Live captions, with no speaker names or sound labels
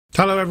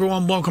Hello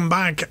everyone, welcome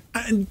back.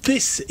 And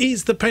this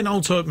is the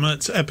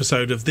penultimate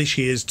episode of this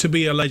year's To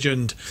Be a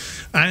Legend.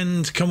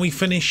 And can we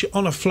finish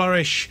on a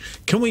flourish?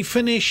 Can we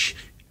finish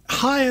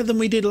higher than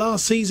we did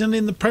last season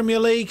in the Premier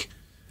League?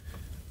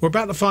 We're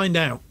about to find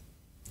out.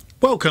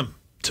 Welcome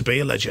to Be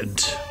a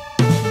Legend.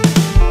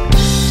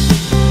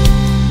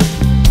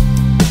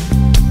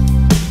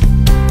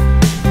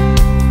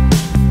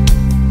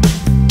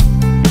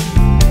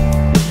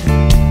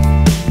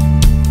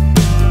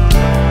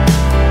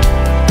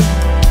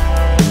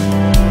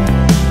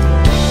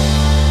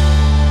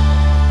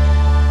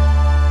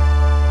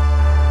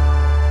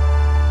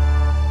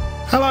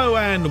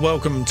 And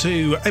welcome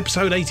to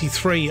episode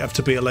 83 of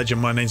To Be a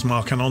Legend. My name's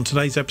Mark, and on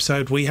today's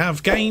episode we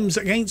have games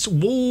against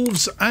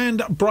Wolves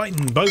and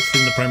Brighton, both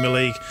in the Premier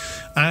League,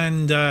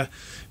 and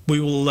we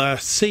will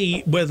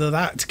see whether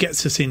that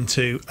gets us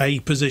into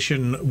a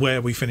position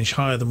where we finish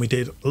higher than we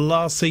did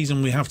last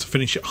season. We have to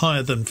finish it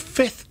higher than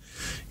 5th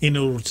in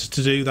order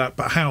to do that,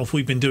 but how have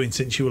we been doing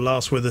since you were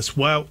last with us?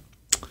 Well,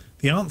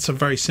 the answer,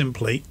 very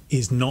simply,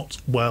 is not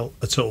well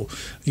at all.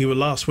 You were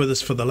last with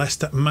us for the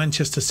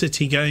Leicester-Manchester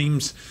City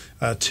games.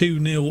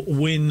 2-0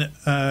 win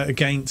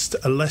against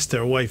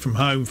Leicester away from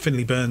home.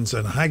 Finley Burns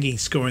and Haggy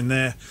scoring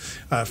there.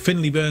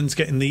 Finley Burns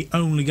getting the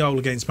only goal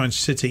against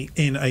Manchester City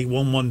in a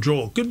 1-1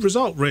 draw. Good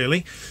result,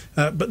 really.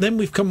 But then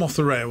we've come off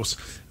the rails.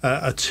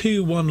 A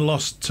 2-1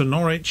 loss to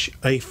Norwich,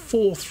 a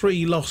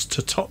 4-3 loss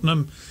to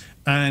Tottenham,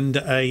 and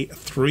a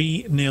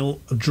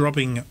 3-0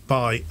 drubbing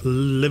by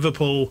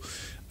Liverpool.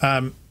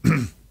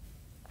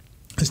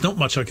 There's not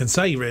much I can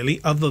say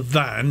really, other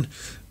than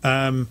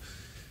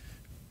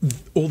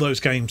all those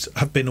games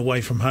have been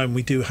away from home.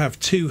 We do have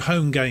 2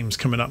 home games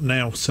coming up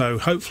now, so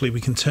hopefully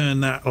we can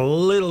turn that a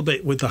little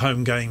bit with the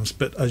home games.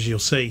 But as you'll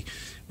see,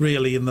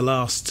 really in the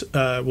last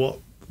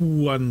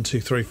 1,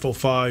 2, 3, 4,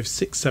 5,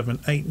 6, 7,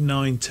 8,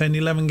 9, 10,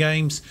 11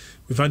 games,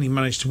 we've only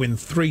managed to win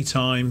 3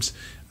 times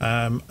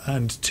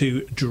and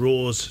 2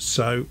 draws,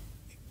 so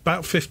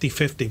about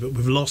 50-50, but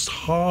we've lost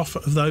half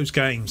of those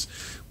games,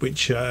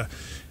 which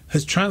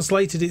has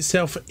translated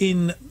itself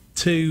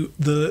into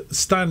the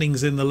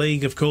standings in the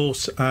league, of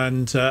course.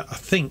 And I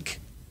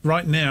think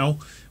right now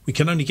we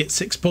can only get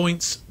 6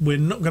 points. We're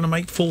not going to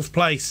make 4th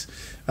place.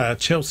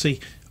 Chelsea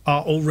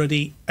are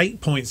already 8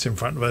 points in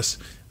front of us,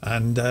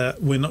 and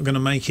we're not going to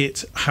make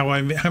it.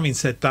 However, having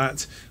said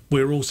that,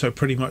 we're also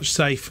pretty much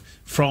safe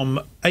from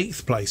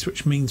 8th place,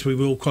 which means we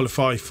will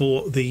qualify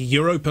for the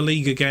Europa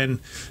League again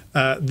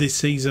this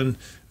season.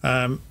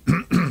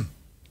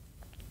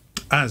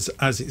 As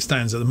it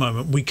stands at the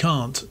moment, we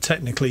can't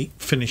technically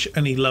finish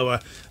any lower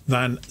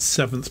than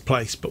 7th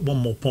place, but 1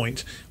 more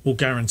point will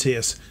guarantee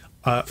us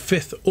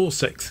 5th or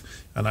 6th.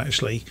 And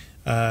actually,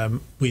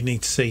 we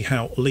need to see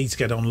how Leeds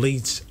get on.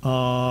 Leeds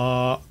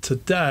are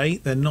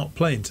today, they're not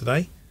playing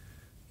today,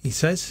 he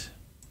says.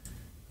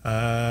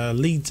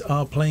 Leeds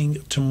are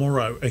playing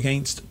tomorrow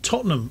against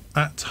Tottenham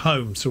at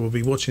home, so we'll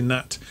be watching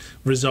that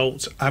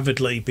result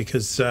avidly,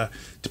 because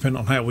depending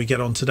on how we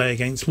get on today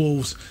against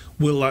Wolves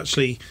will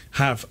actually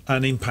have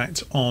an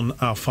impact on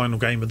our final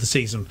game of the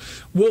season.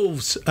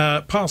 Wolves,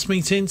 past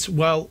meetings,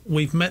 well,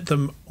 we've met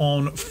them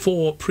on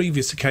 4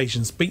 previous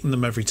occasions, beaten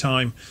them every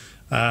time,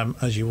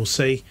 as you will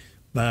see,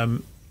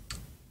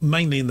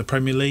 mainly in the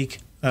Premier League.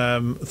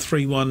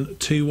 3-1,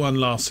 2-1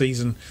 last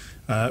season.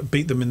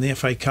 Beat them in the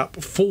FA Cup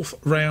 4th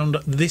round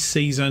this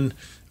season,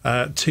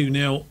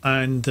 2-0,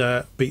 and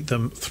beat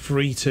them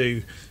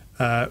 3-2.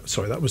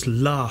 Sorry, that was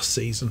last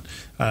season,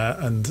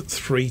 and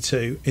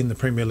 3-2 in the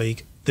Premier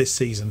League this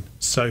season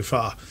so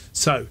far.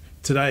 So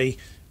today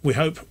we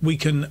hope we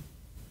can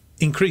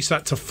increase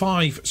that to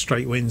 5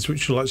 straight wins,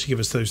 which will actually give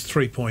us those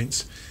 3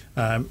 points.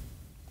 I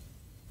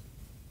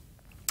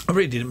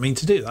really didn't mean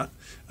to do that.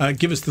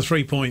 Give us the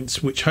 3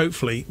 points, which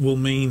hopefully will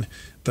mean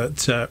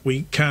that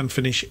we can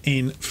finish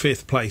in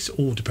 5th place,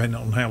 all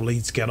dependent on how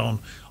Leeds get on,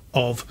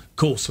 of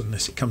course,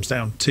 unless it comes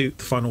down to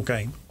the final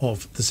game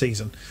of the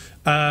season.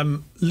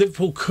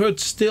 Liverpool could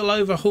still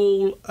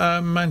overhaul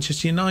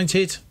Manchester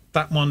United.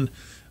 That one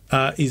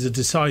is a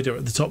decider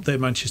at the top there.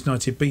 Manchester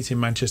United beating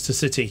Manchester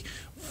City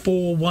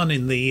 4-1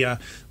 in the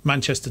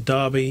Manchester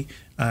derby,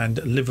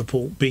 and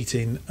Liverpool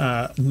beating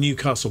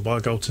Newcastle by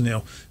a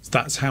 1-0. So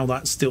that's how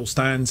that still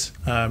stands.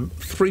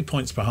 3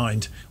 points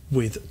behind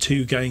with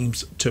 2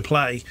 games to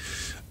play.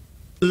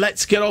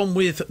 Let's get on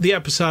with the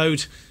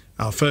episode.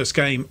 Our first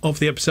game of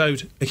the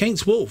episode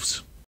against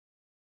Wolves.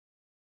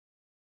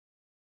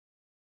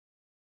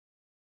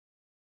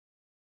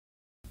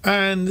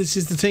 And this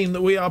is the team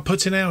that we are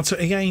putting out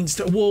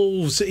against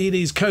Wolves. It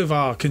is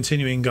Kovar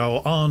continuing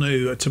goal,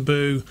 Arnu,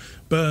 Taboo,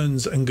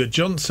 Burns and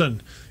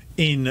Goodjohnson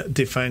in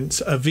defence,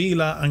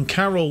 Avila and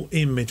Carroll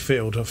in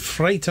midfield,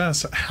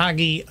 Freitas,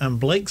 Haggy and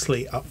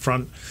Blakesley up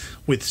front,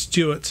 with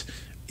Stewart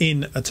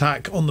in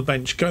attack. On the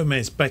bench,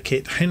 Gomez,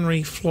 Beckett,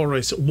 Henry,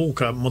 Flores,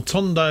 Walker,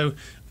 Motondo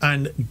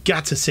and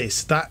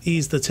Gattesis. That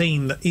is the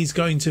team that is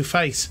going to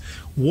face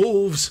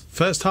Wolves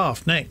first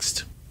half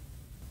next.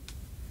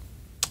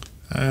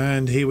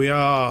 And here we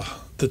are.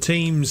 The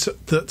teams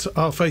that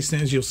are facing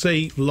it, as you'll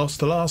see, lost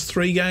the last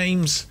 3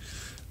 games.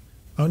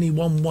 Only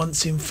won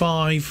once in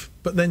 5,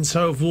 but then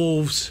so have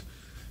Wolves.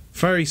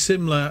 Very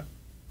similar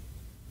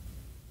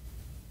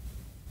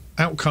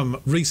outcome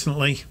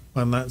recently,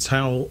 and that's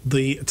how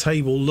the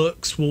table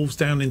looks. Wolves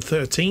down in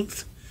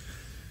 13th.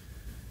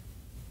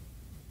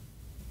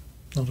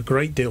 Not a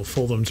great deal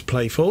for them to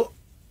play for.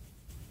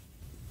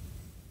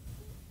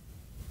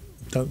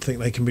 Don't think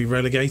they can be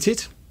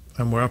relegated,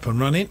 and we're up and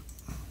running.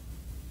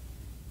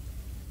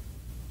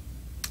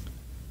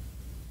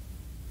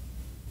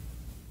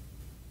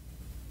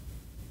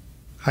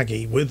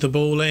 Haggy with the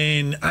ball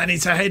in, and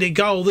it's a headed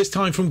goal, this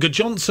time from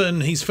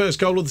Johnson. His first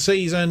goal of the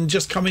season,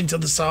 just come into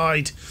the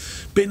side,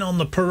 been on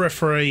the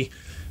periphery.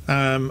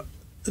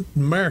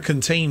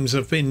 American teams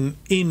have been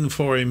in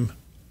for him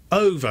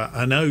over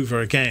and over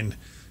again.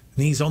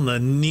 And he's on the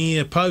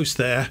near post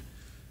there.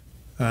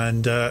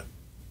 And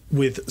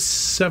with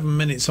 7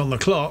 minutes on the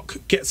clock,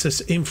 gets us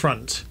in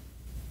front.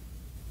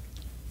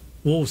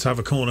 Wolves have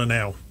a corner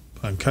now.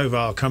 And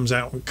Kovar comes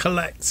out and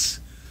collects.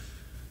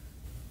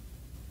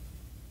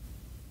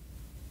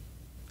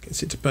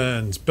 Gets it to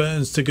Burns.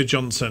 Burns to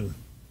Johnson.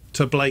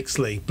 To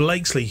Blakesley.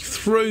 Blakesley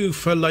through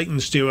for Leighton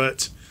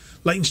Stewart.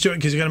 Leighton Stewart,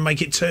 because he's going to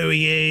make it 2.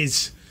 He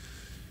is.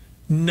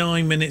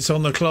 9 minutes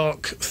on the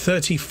clock.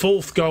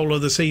 34th goal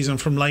of the season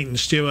from Leighton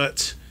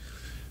Stewart.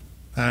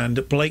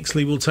 And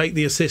Blakesley will take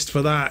the assist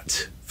for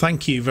that.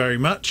 Thank you very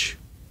much.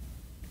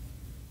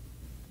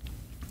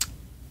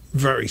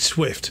 Very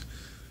swift.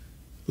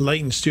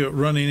 Leighton Stewart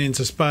running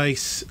into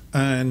space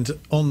and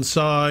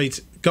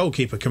onside.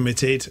 Goalkeeper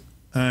committed.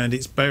 And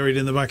it's buried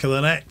in the back of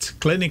the net.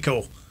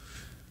 Clinical.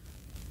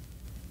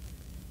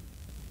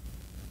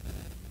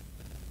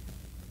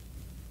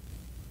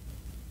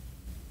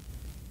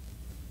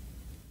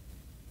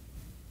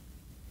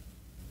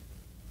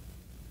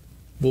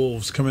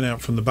 Wolves coming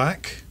out from the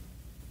back.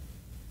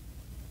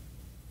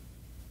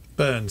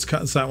 Burns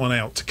cuts that one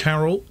out to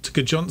Carroll,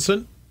 to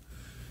Johnson.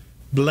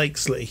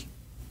 Blakesley.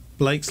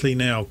 Blakesley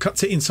now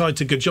cuts it inside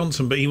to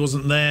Johnson, but he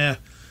wasn't there.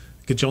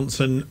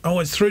 Johnson. Oh,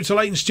 it's through to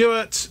Leighton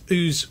Stewart,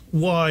 who's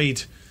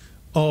wide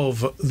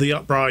of the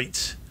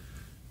upright.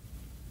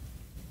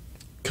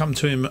 Come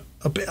to him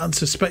a bit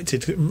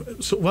unsuspected.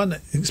 Sort of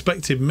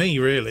unexpected me,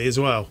 really, as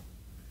well.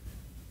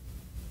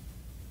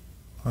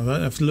 I don't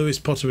know if Lewis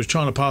Potter was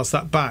trying to pass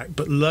that back,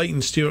 but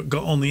Leighton Stewart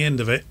got on the end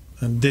of it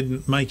and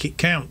didn't make it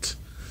count.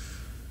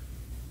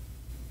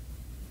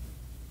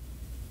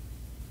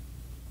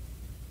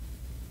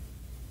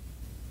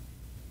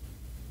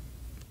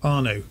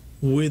 Arno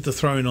with the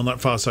throw-in on that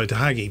far side to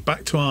Haggy.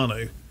 Back to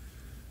Arno.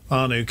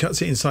 Arno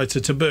cuts it inside to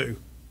Taboo.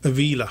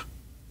 Avila.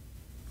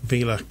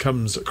 Avila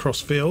comes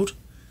across field.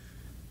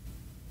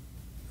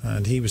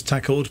 And he was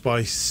tackled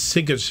by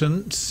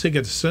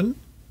Sigurdsson.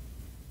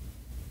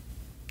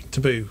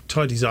 Taboo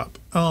tidies up.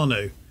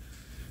 Arno.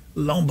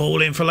 Long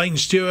ball in for Leighton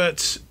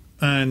Stewart.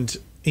 And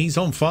he's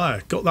on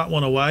fire. Got that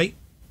one away.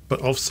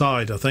 But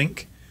offside, I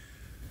think.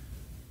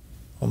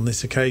 On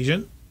this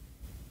occasion.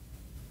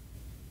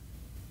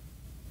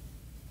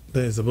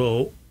 There's the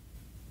ball.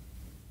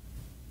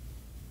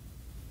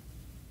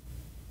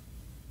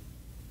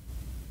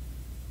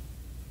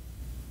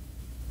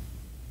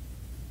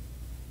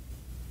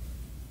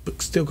 But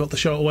still got the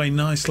shot away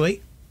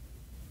nicely.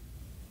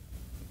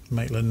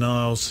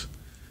 Maitland-Niles,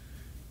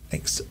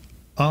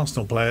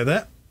 ex-Arsenal player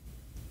there.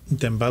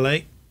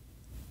 Dembele.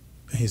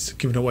 He's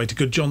given away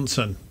to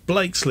Johnson.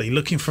 Blakesley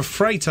looking for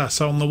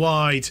Freitas on the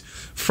wide.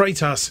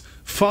 Freitas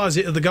fires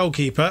it at the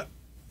goalkeeper.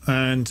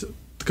 And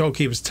the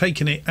goalkeeper's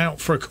taken it out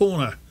for a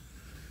corner.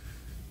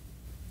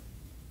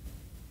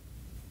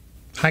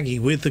 Haggy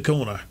with the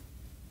corner.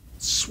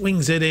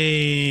 Swings it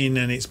in,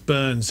 and it's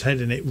Burns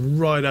heading it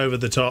right over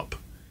the top.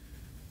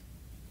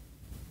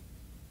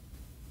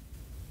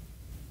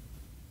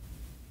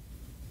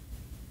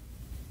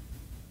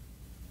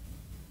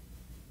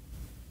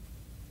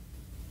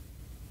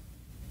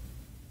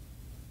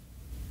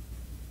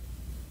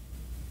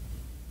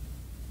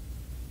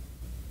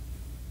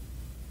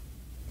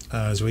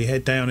 As we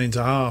head down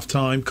into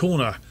half-time,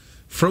 corner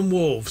from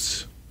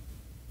Wolves.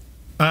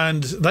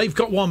 And they've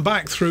got one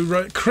back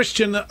through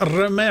Christian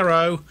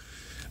Romero.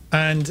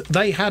 And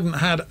they hadn't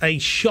had a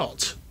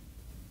shot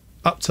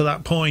up to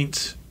that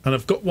point. And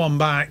have got one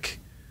back.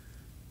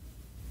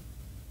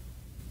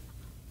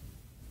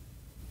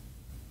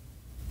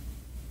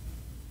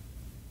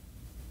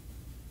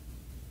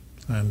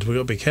 And we've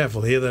got to be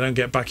careful here. They don't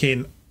get back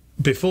in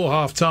before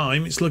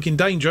half-time. It's looking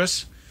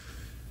dangerous.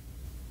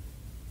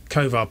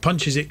 Kovar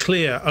punches it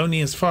clear,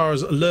 only as far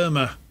as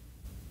Lerma.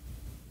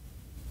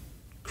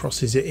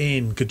 Crosses it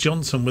in.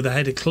 Johnson with a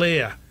header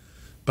clear,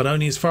 but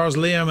only as far as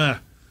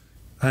Lerma.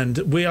 And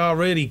we are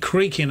really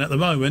creaking at the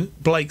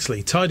moment.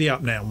 Blakesley, tidy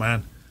up now,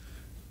 man.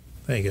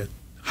 There you go.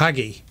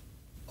 Haggy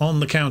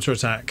on the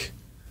counter-attack.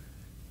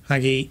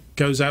 Haggy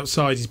goes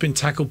outside. He's been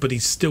tackled, but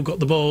he's still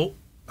got the ball.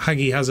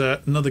 Haggy has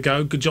another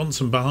go.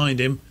 Johnson behind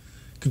him.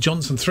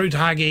 Johnson through to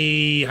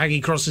Haggy.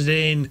 Haggy crosses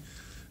in.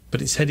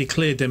 But it's headed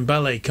clear.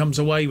 Dembele comes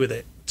away with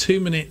it. 2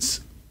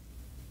 minutes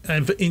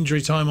of injury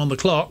time on the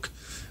clock.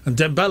 And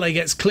Dembele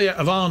gets clear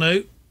of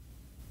Arno.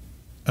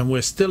 and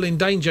we're still in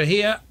danger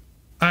here.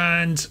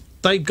 And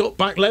they've got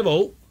back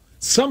level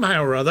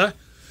somehow or other.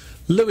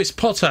 Lewis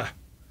Potter.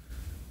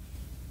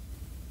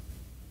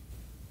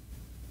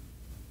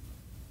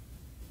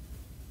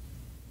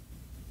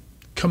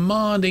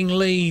 Commanding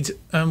lead,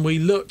 and we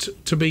looked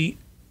to be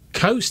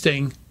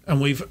coasting,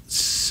 and we've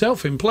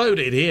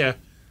self-imploded here.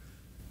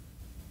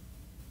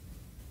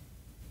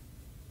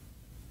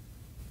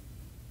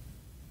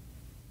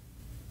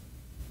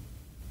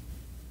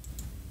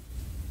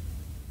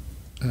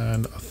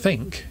 And I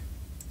think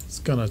it's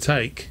going to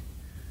take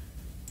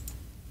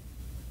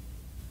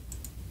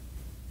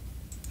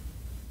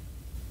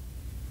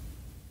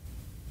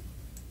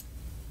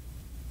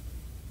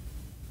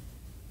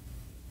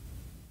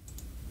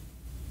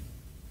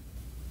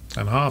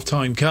and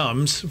half-time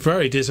comes.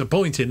 Very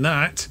disappointing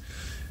that.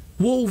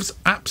 Wolves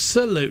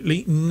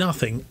absolutely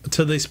nothing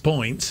to this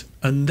point,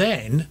 and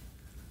then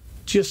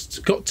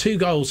just got 2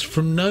 goals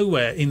from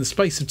nowhere in the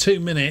space of 2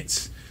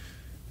 minutes,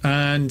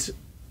 and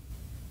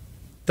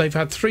they've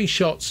had 3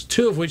 shots,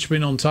 2 of which have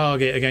been on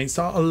target against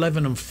our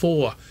 11 and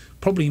 4.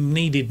 Probably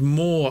needed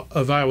more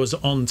of ours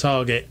on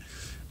target.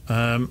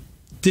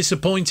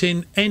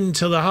 Disappointing end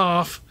to the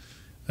half.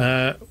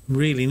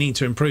 Really need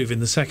to improve in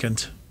the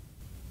second.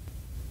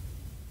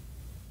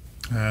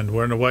 And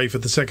we're on away for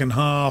the second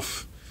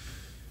half.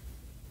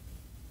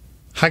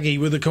 Haggy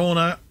with the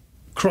corner.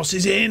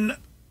 Crosses in.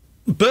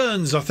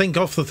 Burns, I think,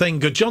 off the thing.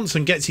 Good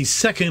Johnson gets his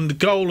second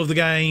goal of the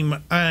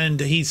game and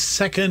his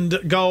second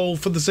goal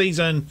for the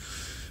season.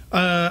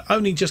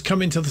 Only just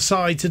come into the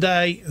side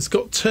today. Has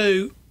got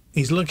 2.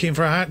 He's looking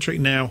for a hat-trick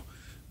now.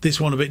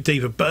 This one a bit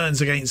deeper. Burns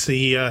against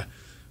the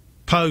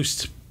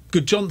post.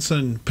 Good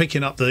Johnson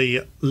picking up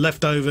the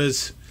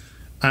leftovers.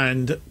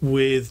 And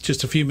with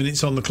just a few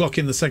minutes on the clock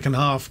in the second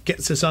half,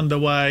 gets us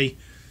underway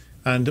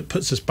and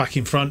puts us back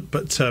in front.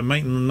 But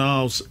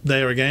Maitland-Niles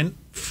there again.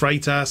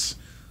 Freitas,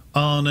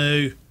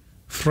 Arnu,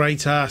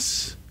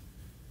 Freitas.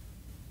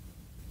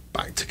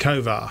 Back to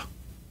Kovar.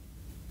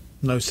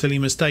 No silly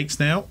mistakes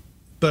now.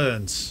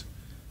 Burns.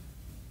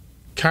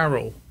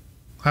 Carroll.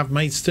 Have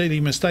made silly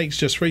mistakes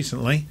just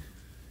recently.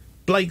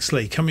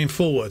 Blakesley coming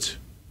forward.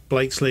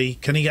 Blakesley,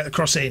 can he get the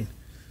cross in?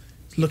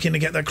 Looking to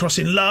get that cross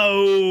in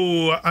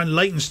low, and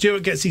Leighton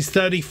Stewart gets his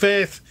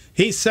 35th,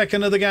 his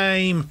second of the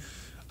game,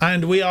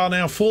 and we are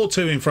now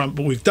 4-2 in front.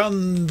 But we've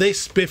done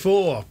this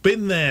before,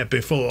 been there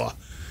before,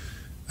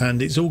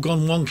 and it's all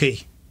gone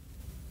wonky.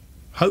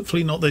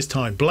 Hopefully not this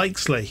time.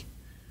 Blakesley,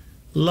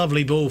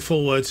 lovely ball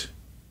forward,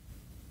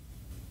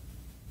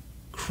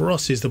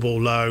 crosses the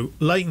ball low.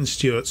 Leighton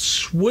Stewart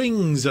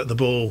swings at the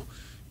ball,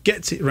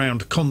 gets it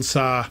round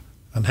Consar,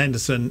 and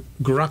Henderson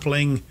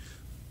grappling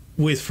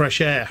with fresh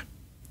air.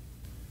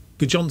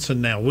 Good Johnson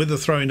now with a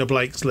throw into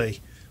Blakesley.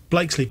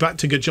 Blakesley back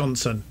to Good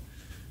Johnson.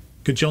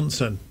 Good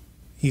Johnson.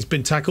 He's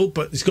been tackled,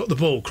 but he's got the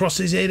ball.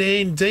 Crosses it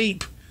in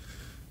deep.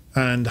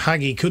 And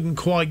Haggy couldn't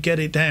quite get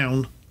it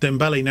down.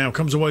 Dembele now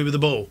comes away with the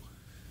ball.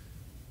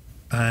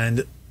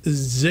 And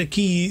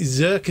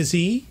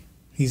Zirkzee,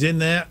 he's in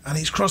there and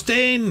he's crossed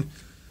in.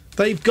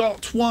 They've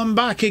got one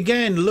back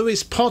again.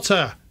 Lewis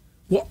Potter.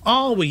 What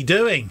are we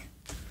doing?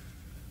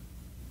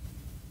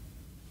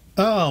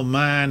 Oh,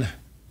 man.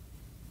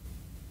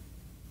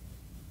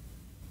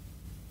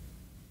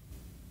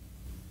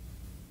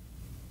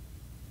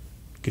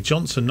 Good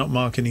Johnson not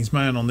marking his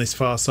man on this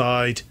far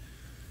side.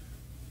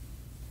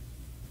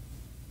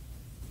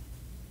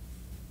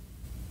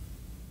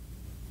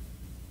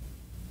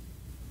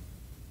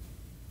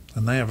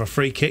 And they have a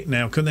free kick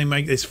now. Can they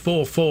make this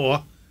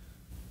 4-4?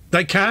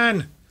 They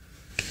can.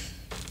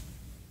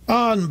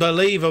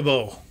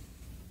 Unbelievable.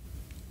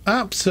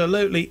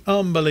 Absolutely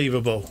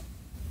unbelievable.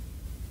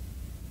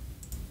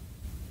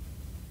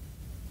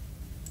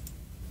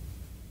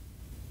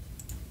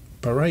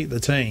 Berate the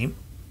team.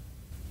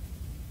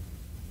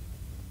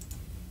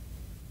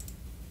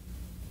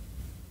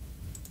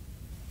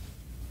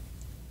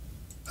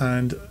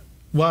 And,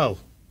 well,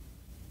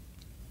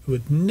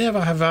 would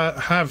never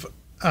have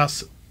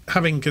us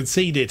having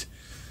conceded.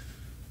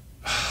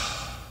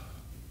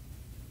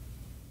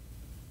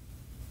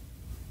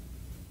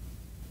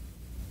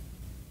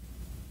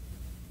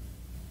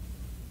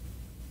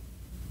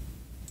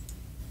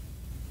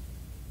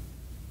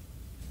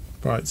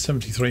 Right,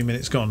 73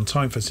 minutes gone.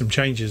 Time for some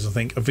changes, I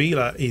think.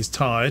 Avila is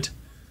tired.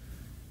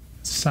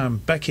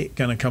 Sam Beckett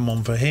going to come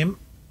on for him.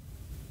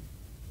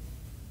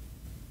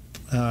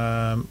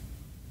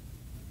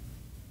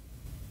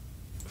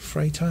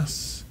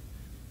 Freitas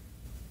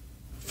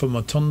for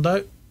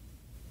Motondo.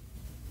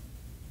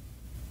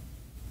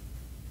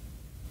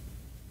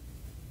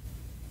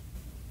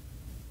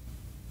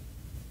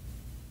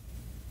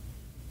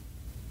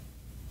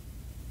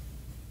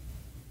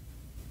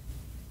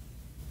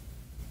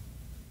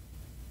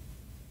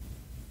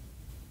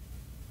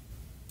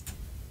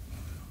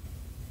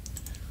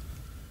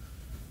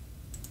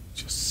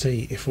 Just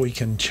see if we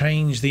can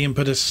change the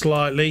impetus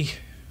slightly.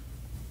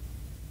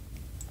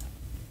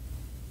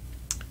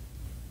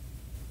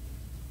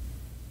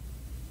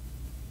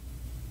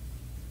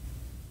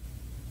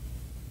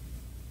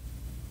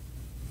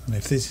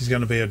 this is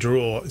going to be a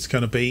draw, it's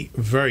going to be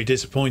very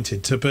disappointing.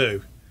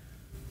 Taboo.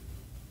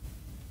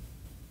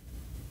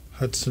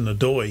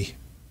 Hudson-Odoi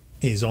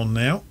is on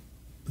now.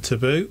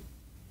 Taboo.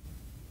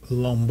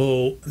 Long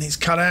ball, and it's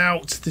cut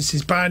out. This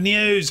is bad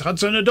news.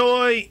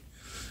 Hudson-Odoi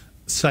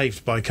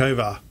saved by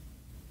Kovar.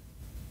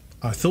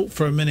 I thought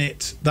for a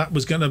minute that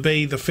was going to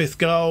be the 5th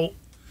goal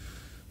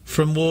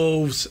from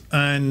Wolves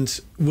and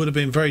would have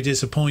been very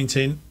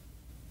disappointing.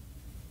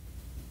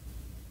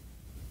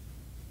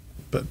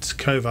 But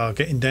Kovar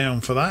getting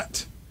down for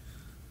that.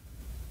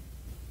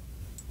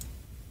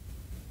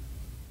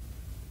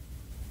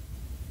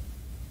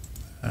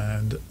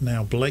 And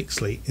now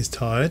Blakesley is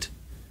tired.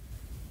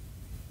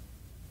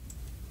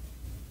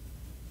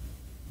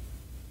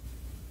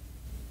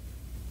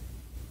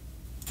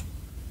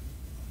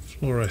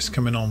 Flores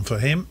coming on for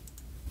him.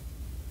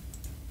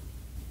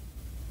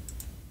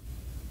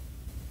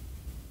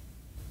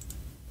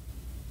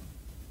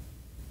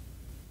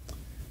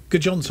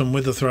 Good Johnson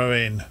with the throw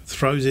in.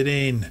 Throws it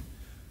in.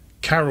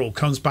 Carroll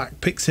comes back,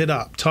 picks it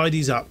up,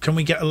 tidies up. Can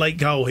we get a late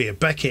goal here?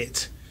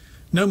 Beckett.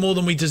 No more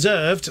than we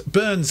deserved.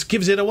 Burns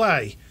gives it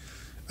away.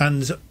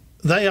 And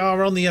they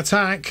are on the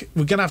attack.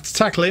 We're going to have to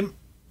tackle him.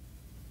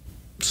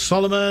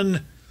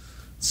 Solomon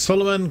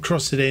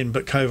crossed it in,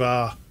 but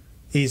Kovar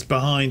is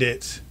behind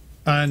it.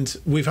 And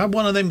we've had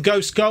one of them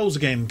ghost goals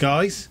again,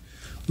 guys.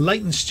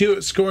 Leighton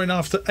Stewart scoring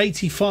after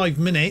 85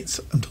 minutes.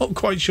 I'm not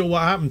quite sure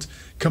what happened.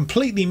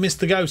 Completely missed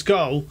the ghost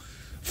goal.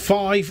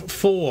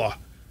 5-4.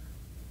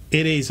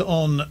 It is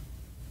on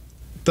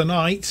the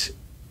night.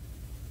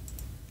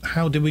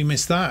 How did we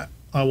miss that,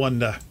 I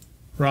wonder?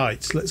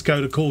 Right, let's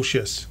go to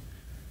cautious.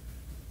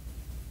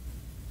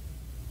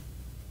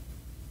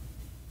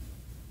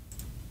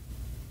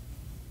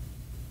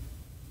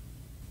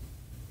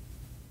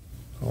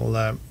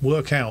 I'll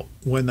work out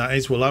when that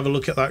is. We'll have a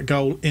look at that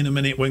goal in a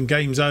minute when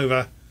game's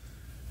over.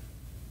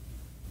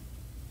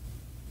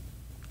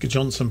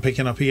 Johnson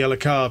picking up a yellow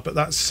card, but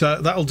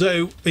that'll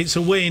do. It's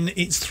a win.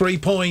 It's 3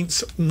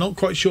 points. I'm not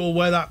quite sure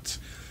where that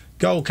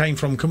goal came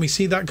from. Can we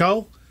see that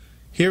goal?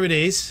 Here it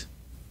is.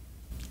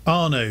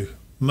 Arnu,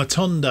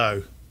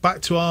 Matondo,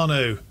 back to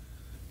Arnu.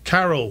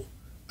 Carroll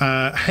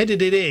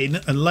headed it in,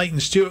 and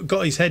Leighton Stewart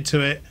got his head to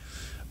it,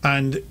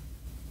 and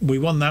we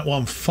won that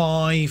one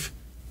 5-4.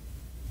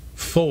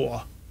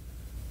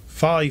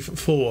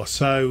 5-4.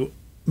 So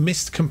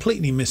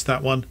completely missed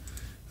that one.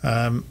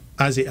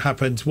 As it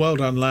happened. Well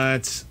done,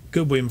 lads.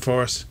 Good win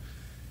for us.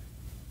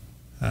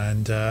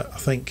 And I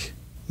think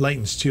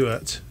Leighton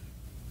Stewart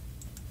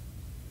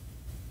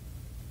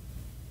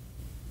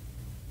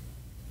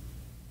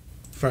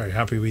very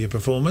happy with your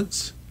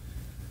performance.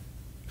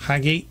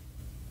 Haggy,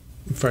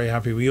 very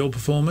happy with your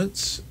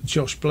performance.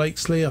 Josh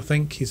Blakesley, I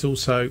think, is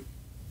also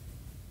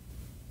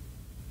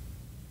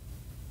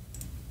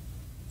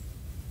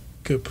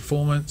good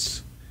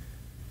performance.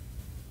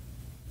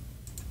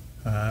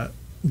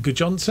 Good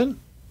Johnson.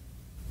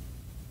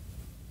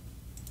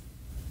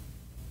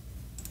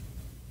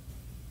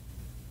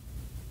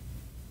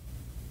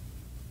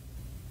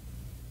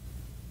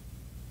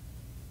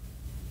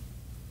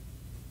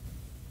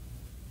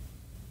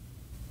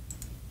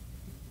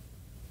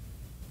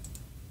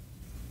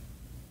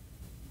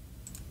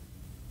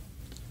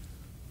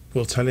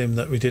 We'll tell him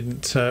that we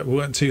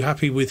weren't too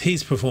happy with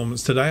his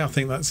performance today. I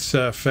think that's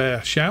a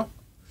fair shout.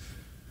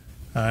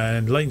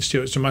 And Leighton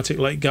Stewart's dramatic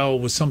late goal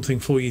was something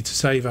for you to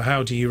savour.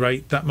 How do you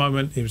rate that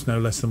moment? It was no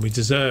less than we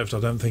deserved. I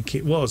don't think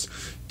it was.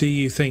 Do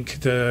you think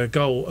the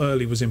goal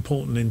early was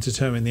important in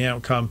determining the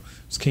outcome?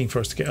 It was keen for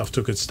us to get off to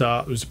a good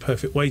start. It was a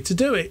perfect way to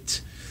do it.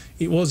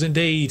 It was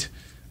indeed.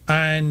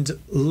 And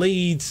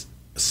Leeds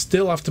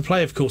still have to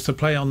play, of course. They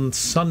play on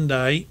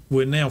Sunday.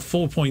 We're now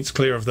 4 points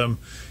clear of them.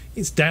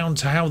 It's down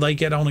to how they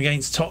get on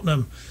against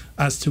Tottenham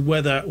as to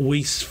whether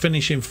we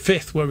finish in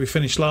 5th where we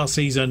finished last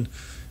season,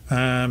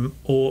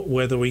 or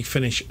whether we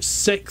finish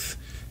 6th.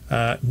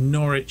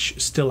 Norwich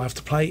still have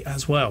to play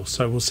as well.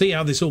 So we'll see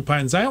how this all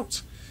pans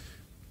out.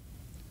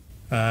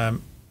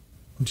 I'm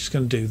just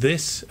going to do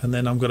this, and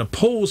then I'm going to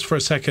pause for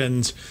a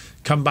second,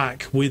 come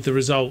back with the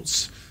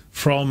results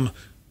from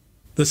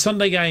the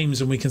Sunday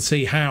games, and we can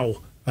see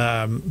how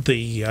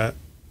the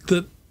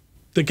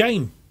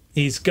game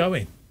is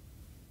going.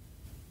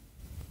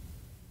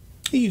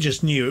 You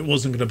just knew it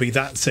wasn't going to be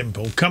that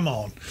simple. Come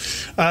on.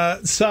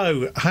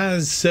 So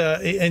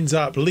it ends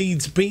up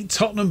Leeds beat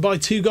Tottenham by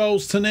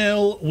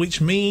 2-0,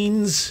 which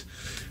means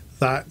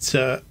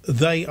that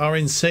they are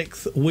in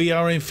 6th. We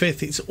are in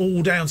 5th. It's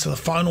all down to the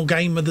final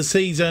game of the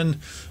season.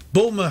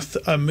 Bournemouth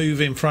move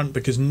in front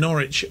because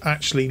Norwich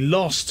actually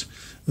lost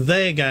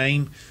their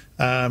game.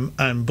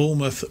 And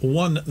Bournemouth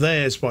won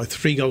theirs by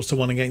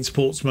 3-1 against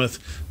Portsmouth,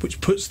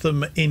 which puts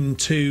them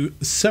into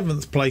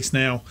 7th place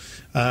now.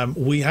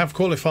 We have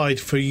qualified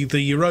for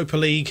the Europa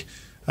League.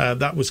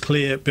 That was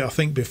clear, I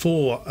think,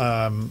 before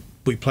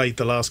we played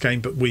the last game,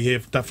 but we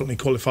have definitely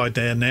qualified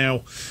there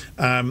now.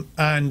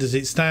 And as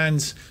it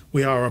stands,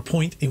 we are a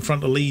point in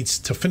front of Leeds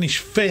to finish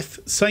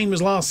 5th, same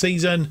as last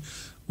season.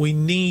 We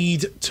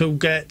need to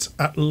get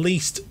at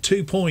least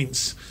 2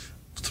 points.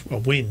 a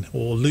win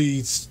or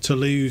Leeds to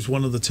lose,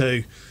 one of the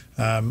two.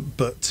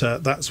 But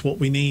that's what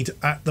we need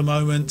at the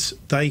moment.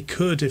 They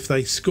could, if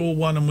they score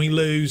one and we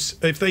lose,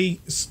 if they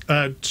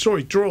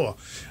draw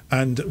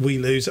and we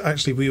lose,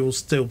 actually we will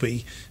still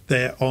be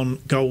there on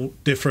goal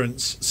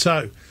difference.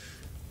 So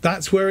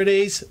that's where it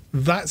is.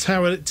 That's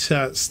how it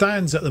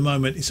stands at the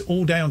moment. It's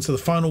all down to the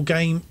final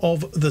game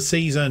of the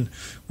season,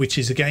 which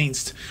is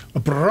against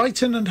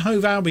Brighton and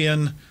Hove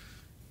Albion.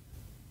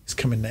 It's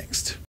coming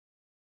next.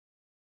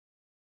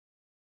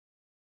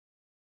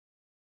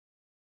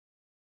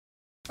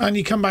 And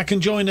you come back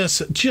and join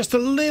us just a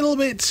little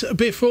bit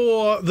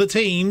before the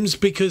teams,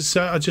 because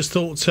I just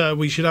thought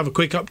we should have a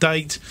quick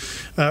update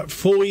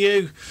for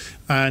you.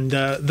 And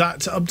that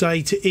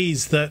update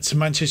is that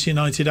Manchester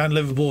United and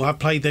Liverpool have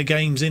played their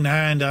games in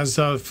hand, as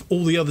of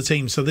all the other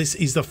teams. So this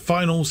is the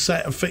final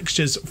set of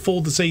fixtures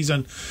for the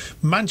season.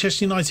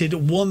 Manchester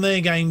United won their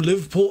game.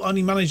 Liverpool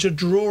only managed a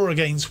draw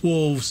against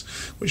Wolves,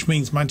 which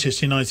means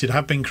Manchester United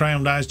have been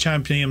crowned as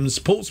champions.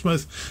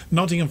 Portsmouth,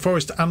 Nottingham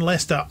Forest and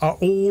Leicester are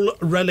all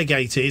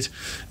relegated,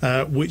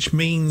 which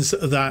means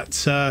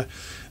that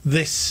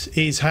this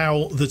is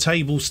how the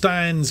table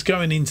stands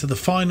going into the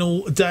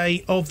final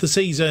day of the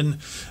season.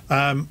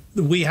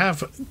 We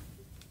have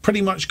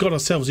pretty much got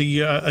ourselves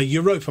a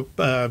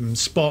Europa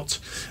spot.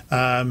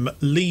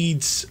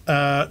 Leeds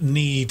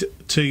need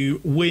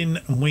to win,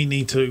 and we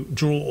need to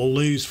draw or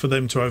lose for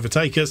them to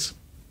overtake us.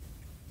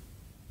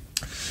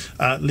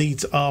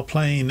 Leeds are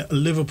playing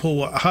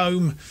Liverpool at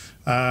home.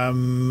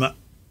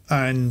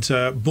 And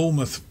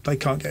Bournemouth, they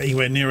can't get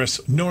anywhere near us.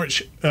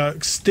 Norwich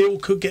still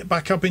could get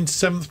back up into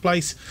 7th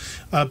place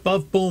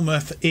above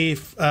Bournemouth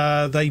if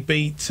they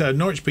beat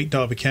Norwich beat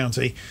Derby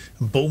County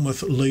and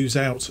Bournemouth lose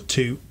out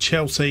to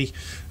Chelsea.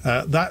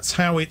 That's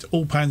how it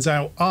all pans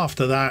out.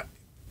 After that,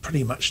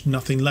 pretty much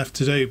nothing left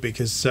to do,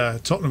 because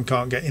Tottenham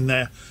can't get in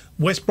there.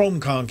 West Brom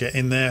can't get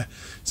in there.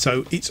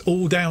 So it's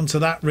all down to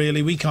that,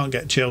 really. We can't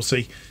get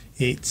Chelsea.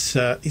 It's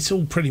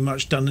all pretty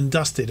much done and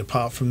dusted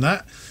apart from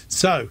that.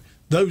 So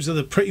those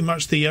are pretty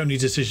much the only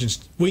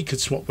decisions. We could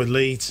swap with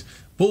Leeds,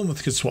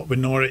 Bournemouth could swap with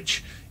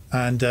Norwich,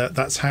 and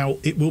that's how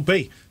it will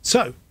be.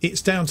 So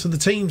it's down to the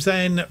teams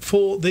then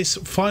for this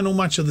final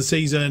match of the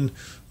season.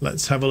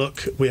 Let's have a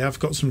look. We have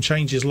got some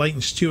changes.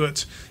 Leighton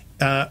Stewart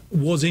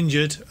was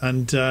injured,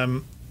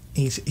 and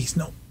he's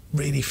not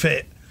really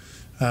fit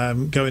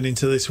going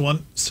into this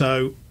one.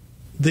 So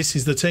this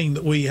is the team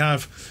that we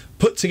have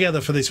put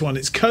together for this one.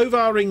 It's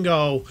Kovar in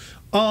goal,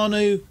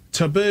 Arnu,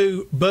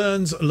 Taboo,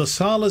 Burns,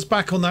 Lasala's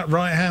back on that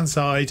right-hand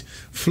side,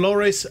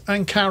 Flores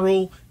and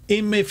Carroll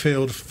in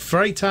midfield,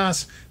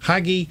 Freitas,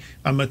 Hagi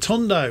and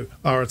Matondo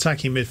are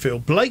attacking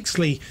midfield.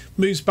 Blakesley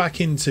moves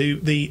back into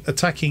the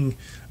attacking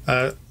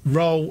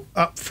role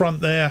up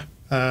front there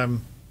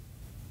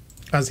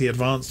as he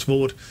advanced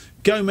forward.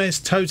 Gomez,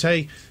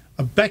 Tote,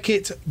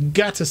 Beckett,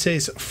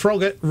 Gattasis,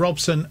 Froggatt,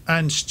 Robson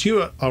and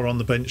Stewart are on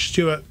the bench.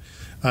 Stewart,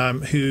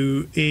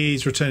 who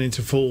is returning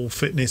to full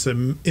fitness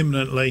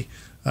imminently.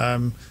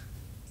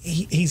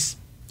 He's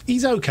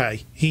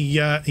okay.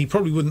 He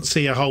probably wouldn't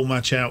see a whole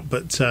match out,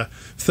 but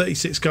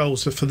 36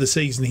 goals for the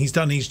season. He's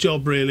done his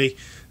job, really.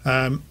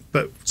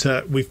 But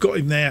we've got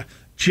him there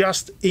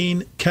just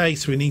in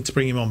case we need to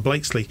bring him on.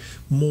 Blakesley,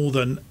 more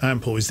than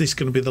ample. Is this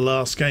going to be the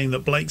last game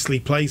that Blakesley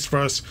plays for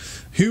us?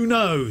 Who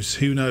knows?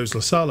 Who knows?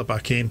 Lasala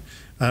back in.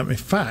 In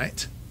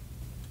fact,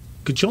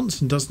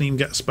 Johnson doesn't even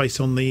get space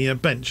on the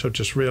bench, I've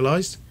just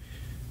realised.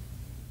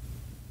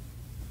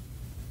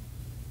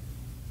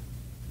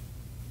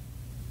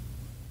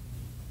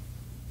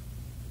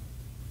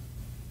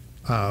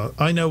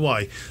 I know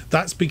why.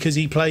 That's because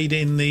he played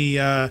in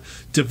the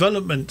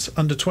development,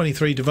 under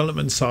 23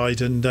 development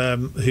side, and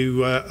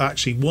who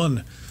actually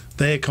won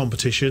their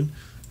competition.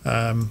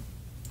 And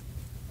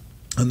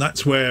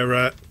that's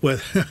where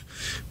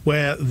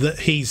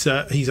he's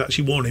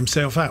actually worn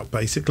himself out,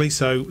 basically.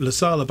 So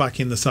Lasala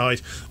back in the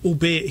side,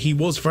 albeit he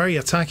was very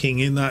attacking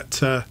in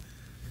that.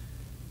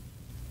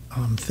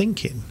 I'm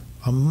thinking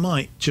I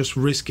might just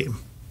risk him.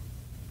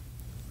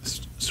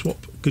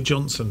 Swap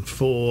Johnson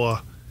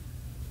for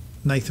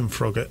Nathan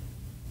Froggatt.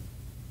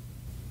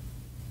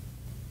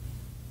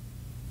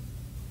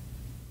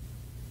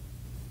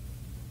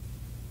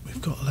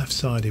 We've got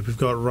left-sided, we've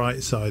got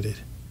right-sided.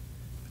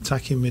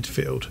 Attacking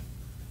midfield.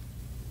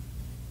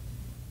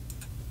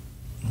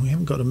 We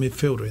haven't got a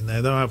midfielder in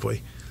there though, have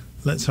we?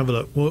 Let's have a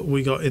look. What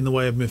we got in the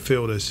way of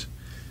midfielders?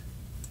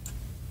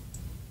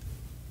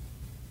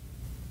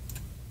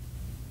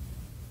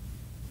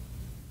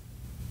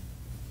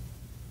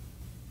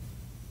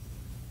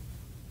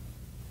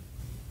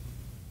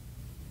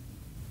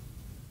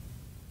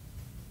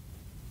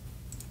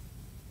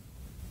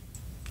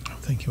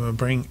 I'm thinking we'll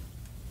bring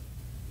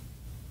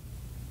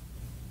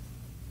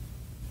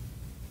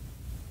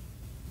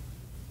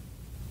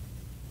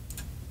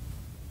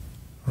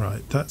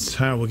right, that's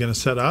how we're going to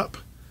set up.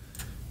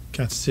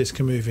 Gattasis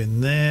can move in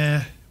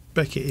there,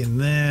 Beckett in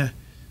there,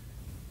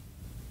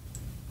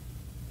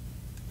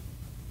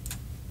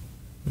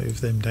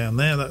 move them down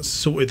there. That's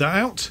sorted that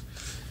out.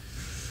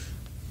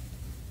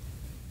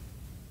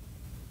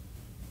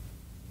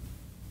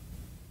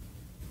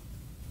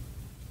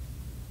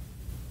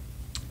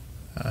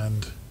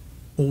 And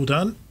all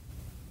done.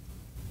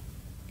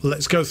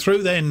 Let's go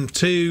through then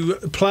to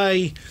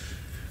play.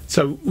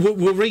 So we'll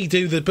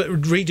redo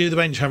the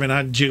bench, having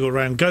had jiggle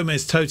around.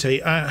 Gomez, Tote,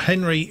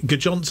 Henry,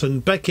 Johnson,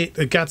 Beckett,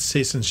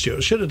 Gatsis and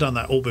Stewart. Should have done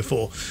that all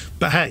before.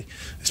 But hey,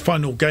 it's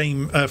final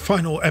game,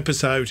 final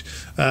episode.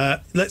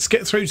 Let's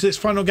get through to this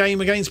final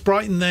game against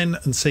Brighton then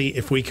and see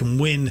if we can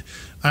win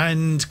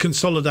and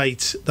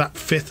consolidate that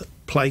 5th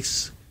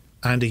place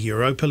and a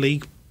Europa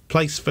League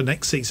place for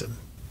next season.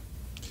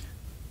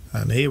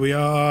 And here we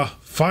are,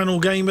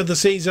 final game of the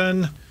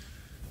season.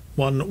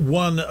 Won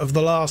 1 of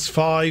the last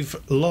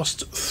 5,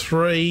 lost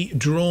 3,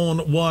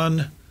 drawn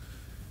 1.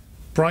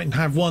 Brighton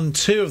have won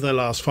 2 of their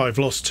last 5,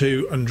 lost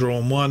 2 and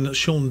drawn 1.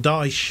 Sean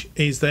Dyche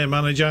is their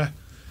manager.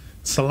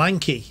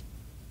 Solanke,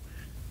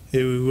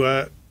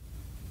 who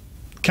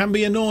can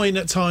be annoying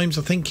at times.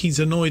 I think he's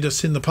annoyed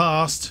us in the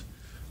past.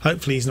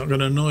 Hopefully he's not going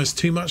to annoy us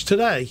too much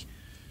today.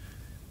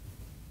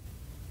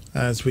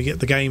 As we get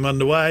the game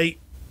underway.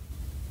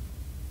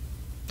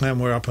 And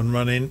we're up and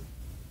running.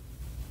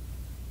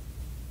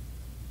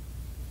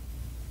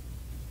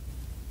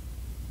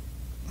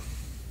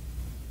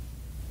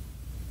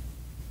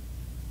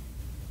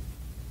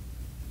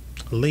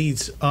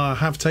 Leeds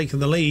have taken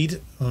the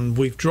lead and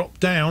we've dropped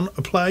down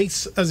a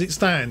place as it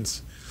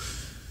stands.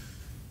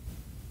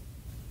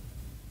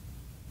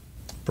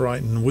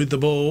 Brighton with the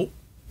ball.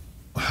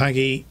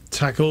 Haggy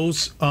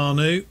tackles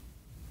Arnu.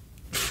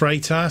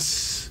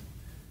 Freitas,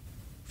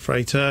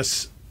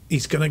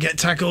 he's going to get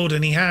tackled,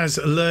 and he has.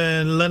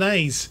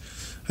 Linnaeus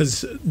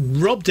has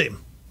robbed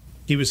him.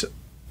 He was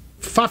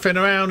faffing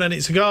around, and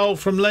it's a goal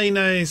from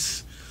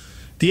Linnaeus.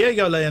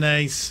 Diego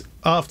Linnaeus.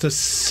 After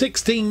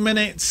 16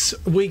 minutes,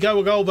 we go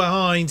a goal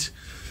behind.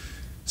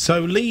 So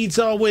Leeds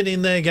are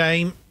winning their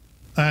game,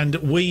 and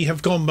we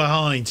have gone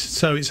behind.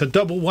 So it's a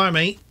double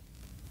whammy.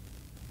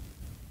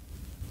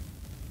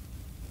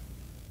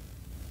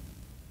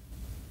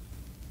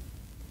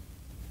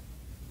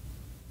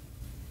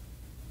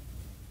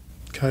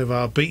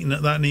 Kovar beaten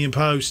at that near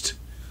post.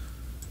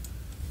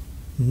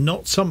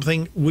 Not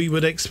something we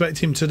would expect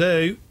him to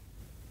do.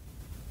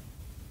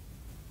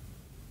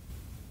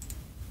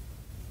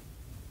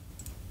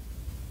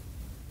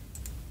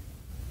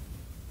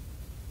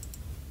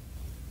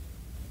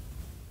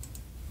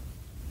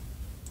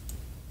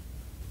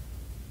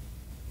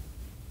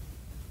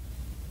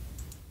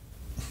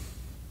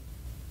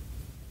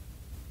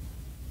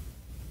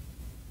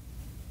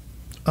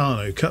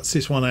 Arno cuts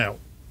this one out.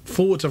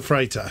 Forward to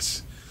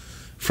Freitas.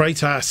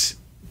 Freitas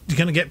is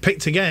going to get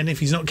picked again if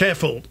he's not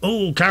careful.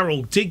 Oh,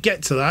 Carroll did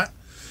get to that,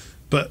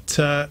 but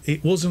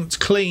it wasn't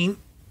clean.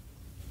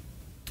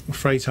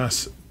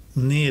 Freitas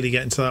nearly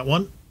getting to that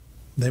one.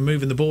 They're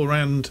moving the ball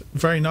around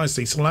very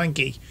nicely.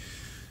 Solanke,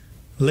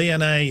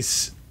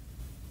 Lyonnaise,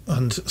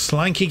 and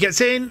Solanke gets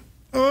in.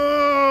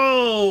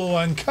 Oh,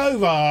 and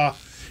Kovar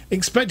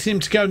expected him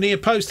to go near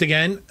post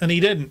again, and he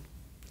didn't.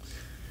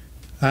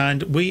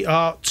 And we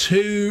are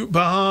 2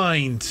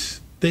 behind.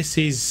 This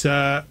is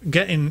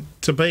getting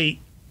to be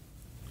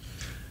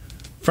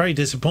very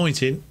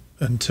disappointing.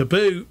 And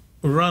Taboo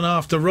run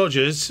after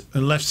Rogers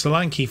and left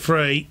Solanke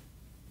free.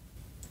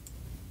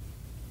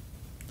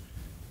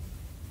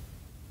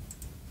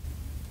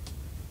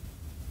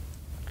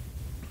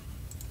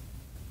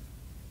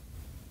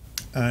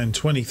 And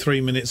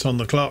 23 minutes on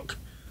the clock.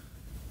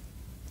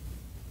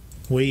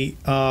 We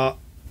are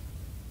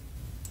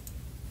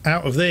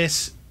out of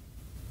this.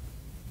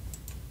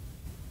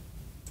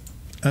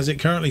 As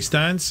it currently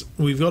stands,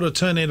 we've got to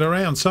turn it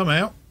around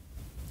somehow.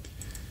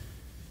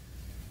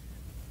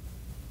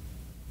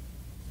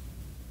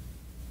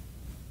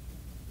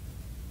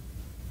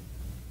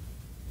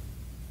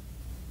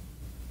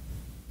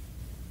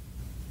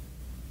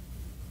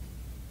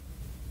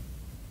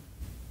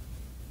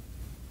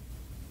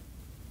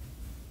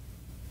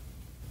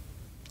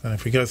 And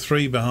if we go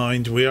 3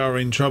 behind, we are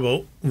in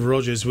trouble.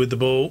 Rogers with the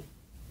ball.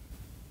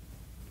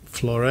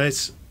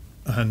 Flores.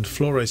 And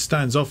Flores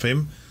stands off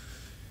him.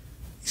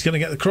 He's going to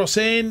get the cross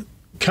in.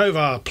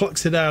 Kovar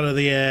plucks it out of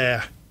the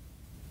air.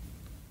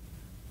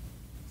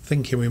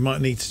 Thinking we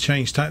might need to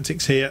change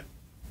tactics here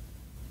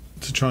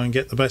to try and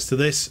get the best of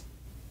this.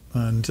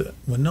 And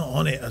we're not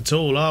on it at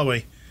all, are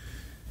we?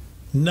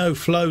 No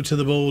flow to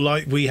the ball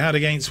like we had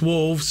against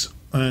Wolves.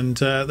 And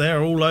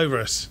they're all over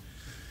us.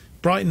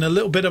 Brighton, a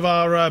little bit of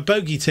our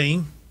bogey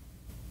team.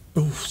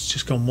 Oh, it's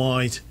just gone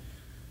wide.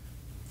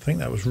 I think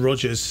that was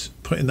Rogers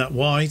putting that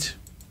wide.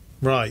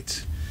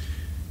 Right.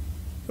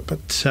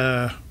 But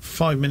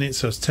 5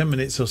 minutes or 10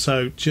 minutes or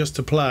so just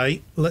to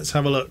play. Let's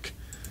have a look.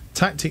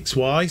 Tactics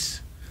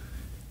wise,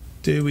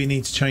 do we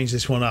need to change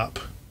this one up?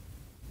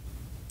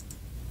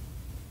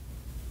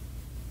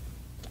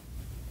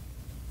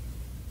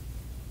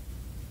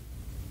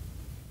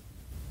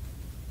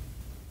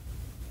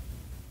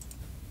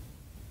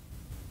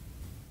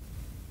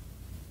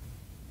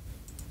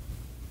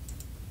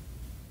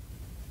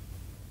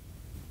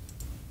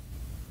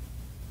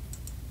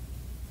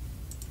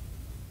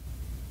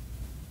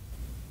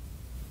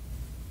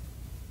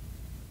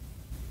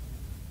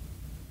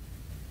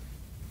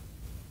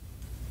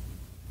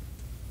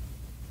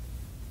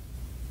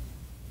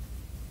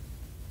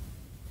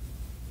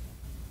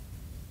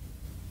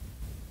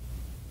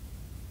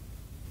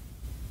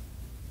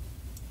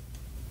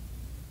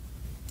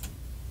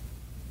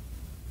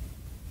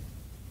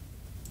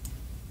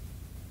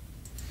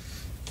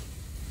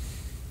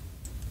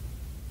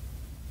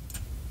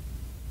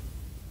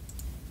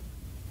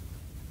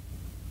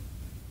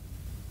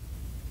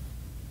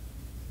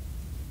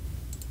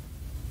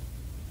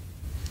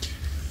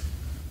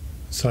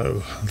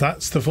 So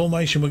that's the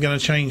formation we're going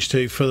to change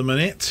to for the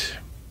minute.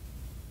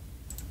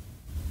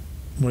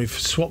 We've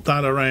swapped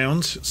that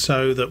around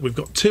so that we've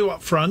got two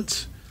up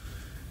front.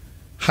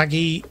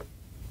 Haggy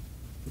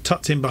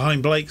tucked in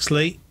behind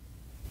Blakesley.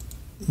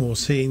 We'll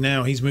see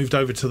now he's moved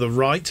over to the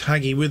right.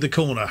 Haggy with the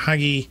corner.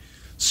 Haggy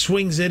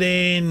swings it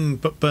in,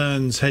 but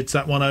Burns heads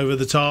that one over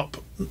the top.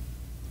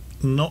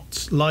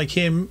 Not like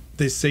him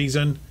this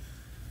season.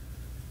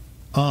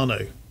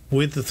 Arno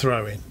with the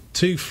throw-in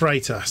to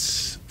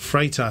Freitas.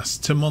 Freitas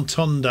to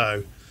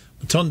Montondo.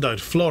 Montondo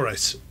to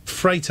Flores.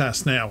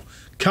 Freitas now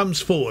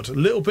comes forward. A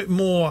little bit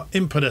more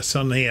impetus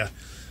on here.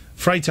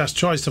 Freitas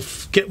tries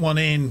to get one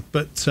in,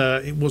 but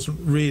it wasn't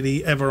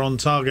really ever on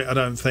target, I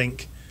don't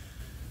think.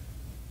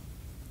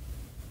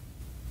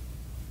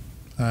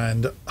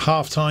 And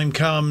half-time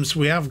comes.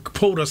 We have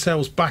pulled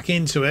ourselves back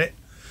into it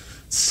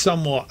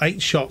somewhat.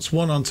 8 shots,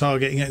 1 on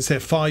target against their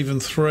 5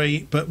 and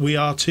 3, but we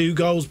are 2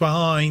 goals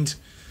behind,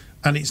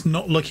 and it's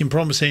not looking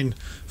promising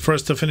for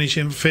us to finish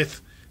in 5th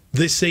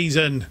this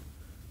season.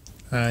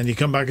 And you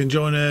come back and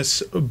join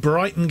us.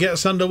 Brighton get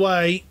us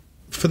underway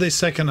for this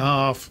second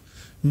half.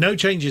 No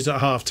changes at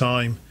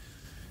half-time.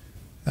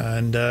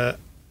 And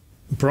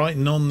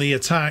Brighton on the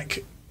attack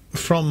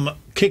from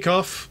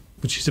kick-off,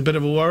 which is a bit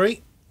of a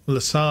worry.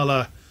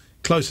 Lasala,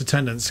 close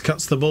attendance,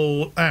 cuts the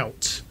ball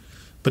out.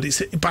 But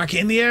it's back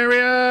in the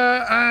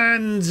area,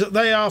 and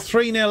they are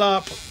 3-0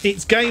 up.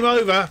 It's game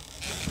over.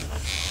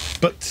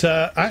 But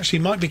actually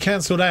might be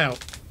cancelled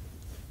out.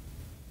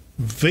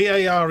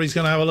 VAR is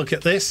going to have a look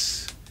at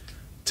this.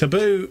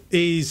 Taboo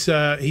is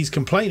he's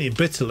complaining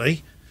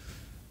bitterly.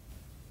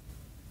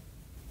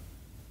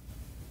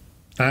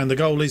 And the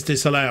goal is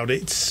disallowed.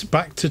 It's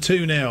back to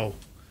 2-0.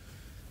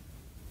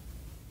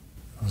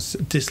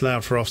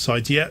 Disallowed for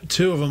offside. Yeah,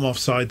 2 of them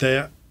offside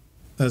there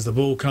as the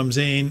ball comes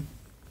in.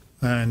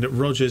 And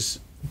Rogers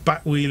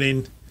back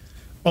wheeling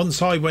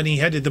onside when he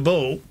headed the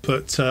ball,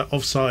 but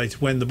offside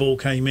when the ball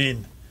came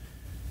in.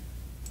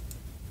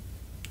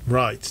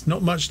 Right,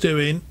 not much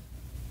doing.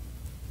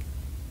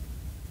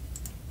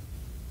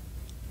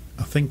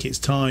 I think it's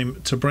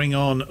time to bring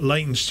on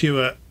Leighton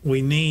Stewart.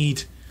 We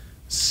need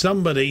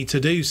somebody to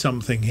do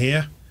something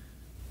here.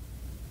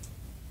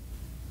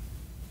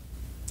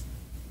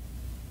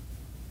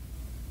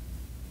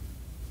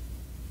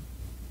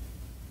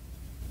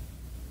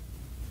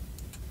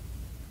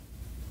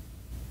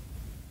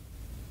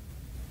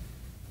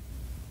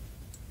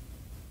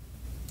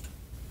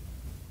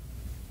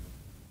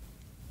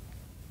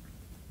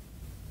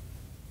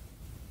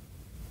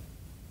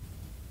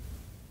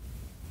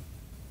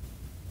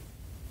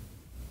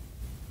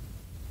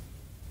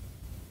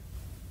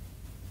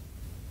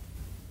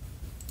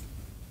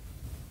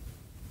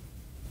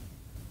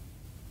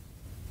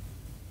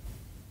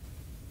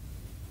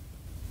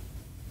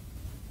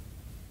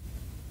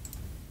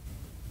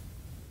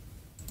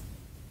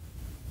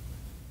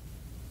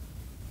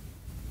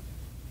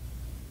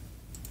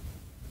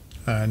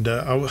 And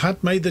I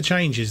had made the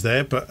changes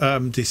there, but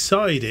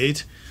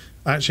decided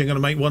actually I'm going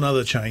to make one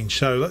other change.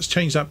 So let's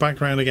change that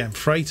background again.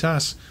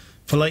 Freitas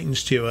for Leighton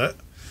Stewart.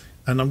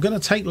 And I'm going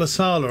to take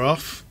Lasala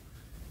off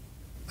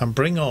and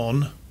bring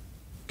on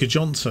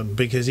Johnson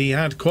because he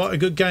had quite a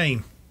good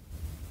game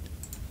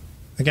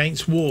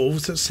against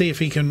Wolves. Let's see if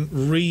he can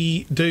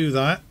redo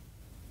that.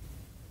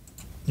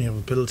 You have the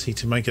ability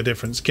to make a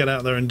difference. Get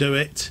out there and do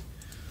it.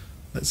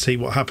 Let's see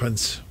what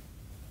happens.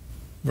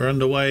 We're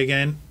underway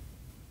again.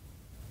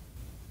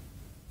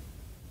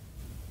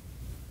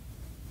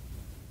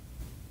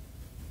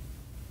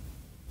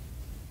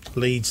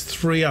 Leeds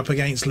 3 up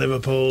against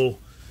Liverpool,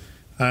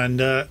 and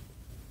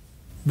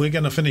we're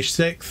going to finish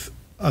 6th,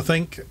 I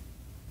think.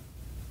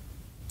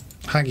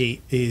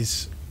 Haggy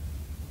is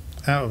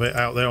out of it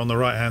out there on the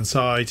right hand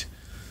side.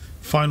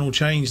 Final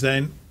change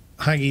then.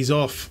 Haggy's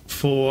off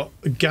for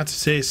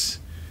Gattesis.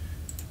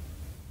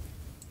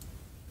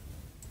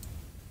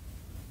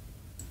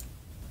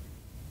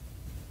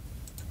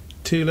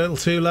 Too little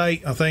too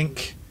late, I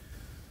think.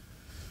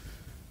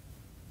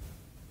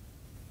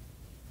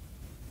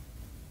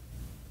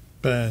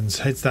 Burns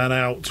heads that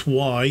out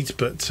wide,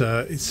 but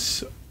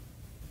it's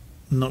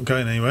not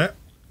going anywhere.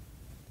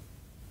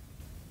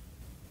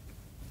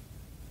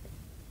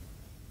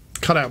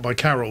 Cut out by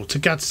Carroll to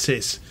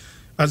Gatsis.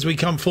 As we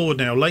come forward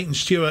now, Leighton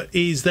Stewart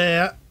is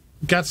there.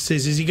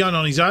 Gatsis, is he going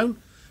on his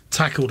own?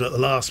 Tackled at the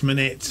last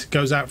minute.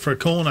 Goes out for a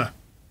corner.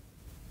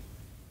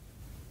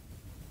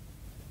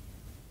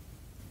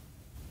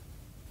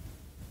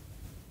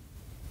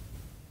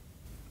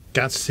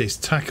 Gatsis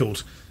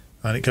tackled.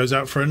 And it goes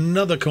out for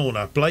another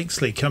corner.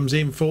 Blakesley comes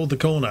in for the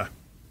corner.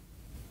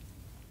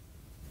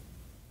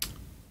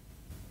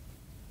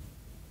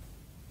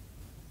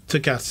 To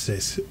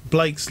Gatsis.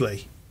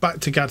 Blakesley.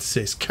 Back to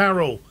Gatsis.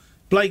 Carroll.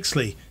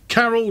 Blakesley.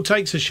 Carroll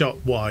takes a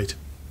shot wide.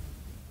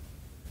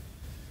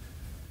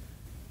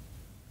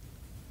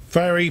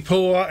 Very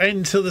poor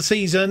end to the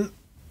season.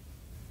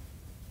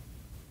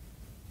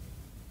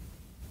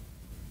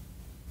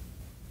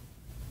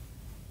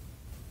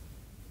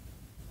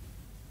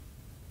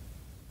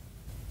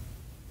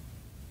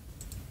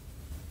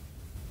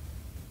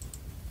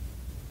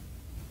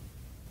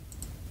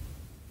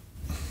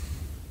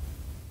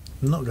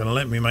 Not going to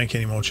let me make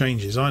any more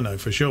changes, I know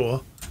for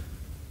sure.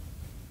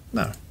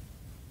 No.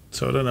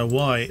 So I don't know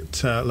why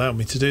it allowed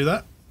me to do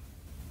that.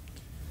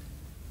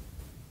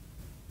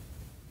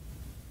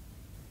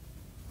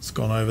 It's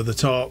gone over the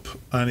top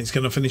and it's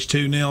going to finish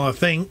 2-0, I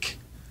think.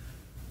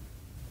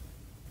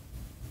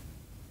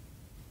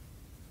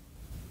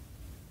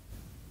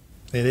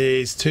 It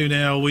is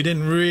 2-0. We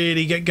didn't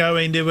really get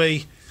going, did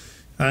we?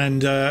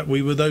 And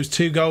we were those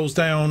 2 goals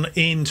down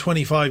in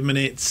 25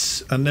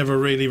 minutes and never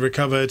really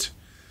recovered.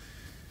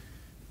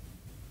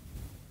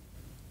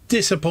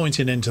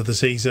 Disappointing end to the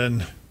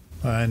season.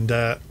 And,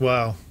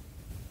 well,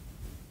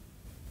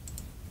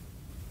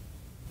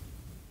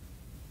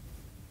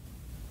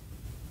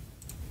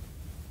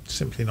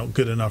 simply not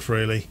good enough,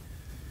 really.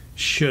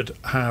 Should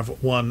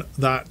have won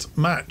that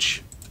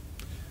match.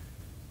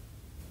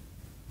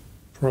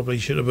 Probably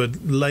should have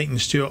put Leighton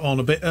Stewart on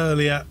a bit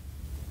earlier.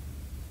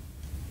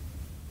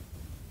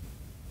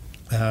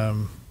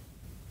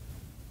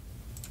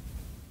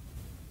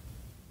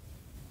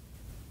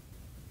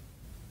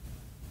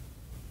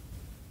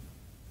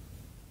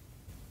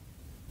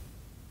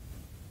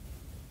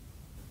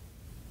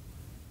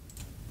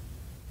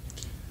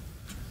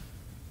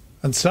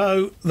 And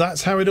so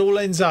that's how it all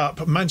ends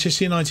up.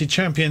 Manchester United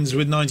champions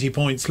with 90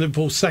 points.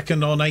 Liverpool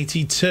second on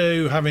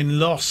 82, having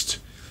lost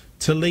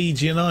to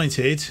Leeds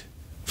United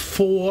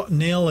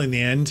 4-0 in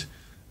the end.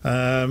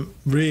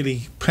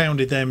 Really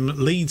pounded them.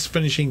 Leeds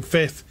finishing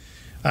 5th.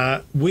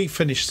 We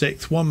finished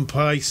 6th, 1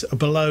 place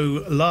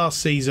below last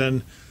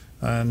season.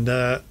 And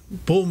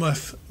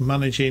Bournemouth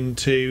managing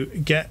to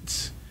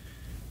get...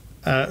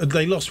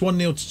 they lost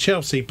 1-0 to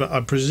Chelsea, but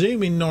I'm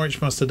presuming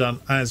Norwich must have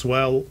done as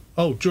well.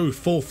 Oh, drew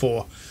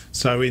 4-4.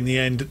 So in the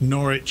end,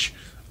 Norwich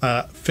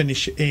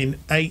finish in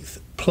 8th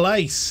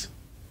place.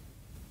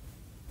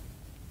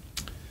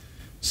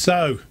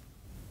 So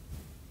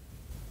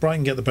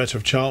Brighton get the better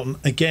of Charlton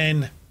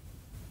again.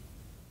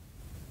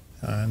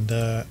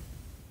 And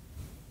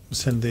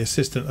send the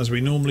assistant as we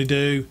normally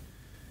do.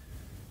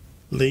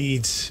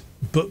 Leeds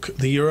book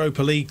the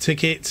Europa League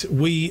ticket.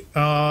 We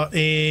are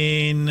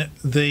in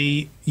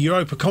the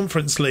Europa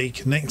Conference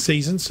League next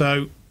season,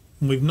 so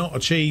we've not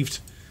achieved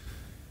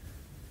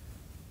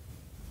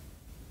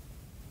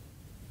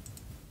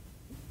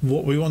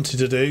what we wanted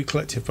to do.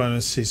 Collective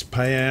bonuses,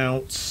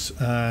 payouts,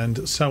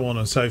 and so on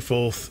and so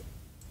forth.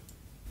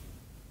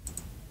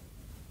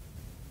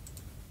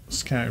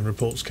 Scouting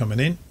reports coming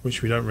in,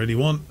 which we don't really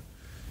want.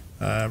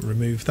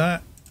 Remove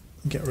that.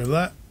 Get rid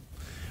of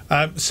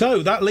that.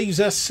 So that leaves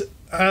us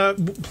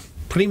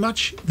pretty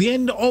much the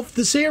end of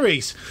the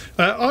series.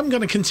 I'm going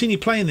to continue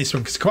playing this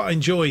one because I quite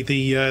enjoy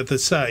the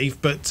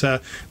save, but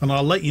and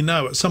I'll let you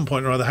know at some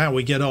point or other how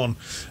we get on.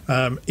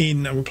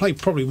 And we'll play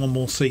probably one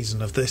more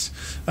season of this,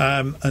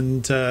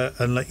 and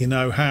let you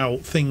know how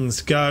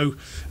things go.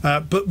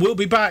 But we'll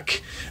be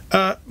back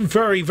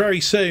very,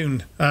 very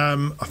soon.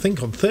 I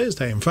think on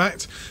Thursday, in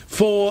fact,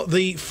 for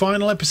the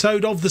final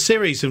episode of the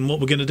series. And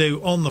what we're going to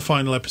do on the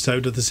final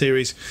episode of the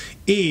series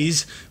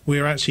is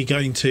we're actually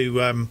going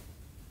to.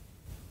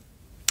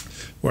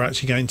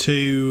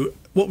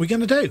 What we're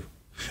going to do.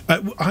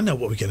 I know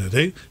what we're going to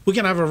do. We're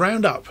going to have a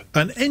roundup,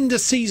 an end of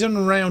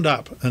season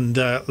roundup, and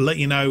let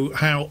you know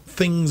how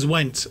things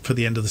went for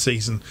the end of the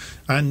season,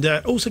 and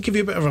also give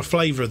you a bit of a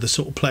flavour of the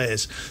sort of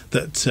players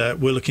that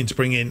we're looking to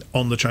bring in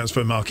on the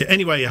transfer market.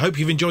 Anyway, I hope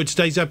you've enjoyed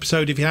today's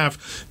episode. If you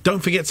have, don't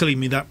forget to leave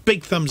me that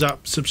big thumbs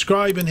up,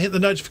 subscribe, and hit the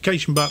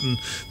notification button.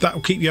 That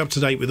will keep you up to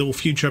date with all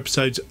future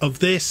episodes of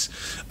this.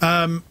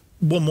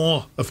 One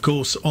more, of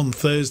course, on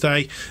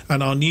Thursday,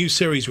 and our new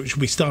series, which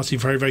will be starting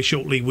very, very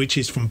shortly, which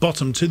is From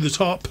Bottom to the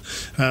Top.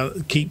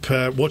 Keep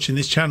watching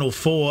this channel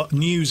for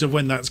news of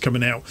when that's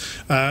coming out.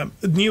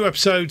 New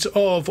episodes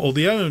of, or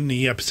the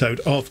only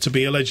episode of To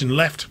Be a Legend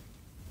left,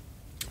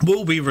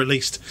 will be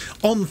released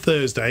on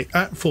Thursday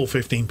at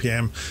 4:15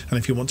 p.m. And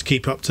if you want to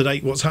keep up to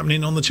date what's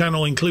happening on the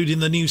channel, including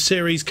the new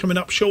series coming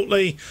up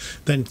shortly,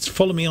 then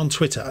follow me on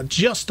Twitter at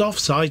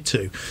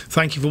JustOffsideFM.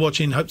 Thank you for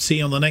watching. Hope to see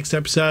you on the next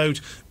episode.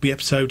 Be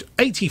episode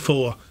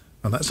 84,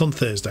 and that's on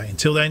Thursday.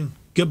 Until then,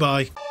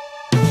 goodbye.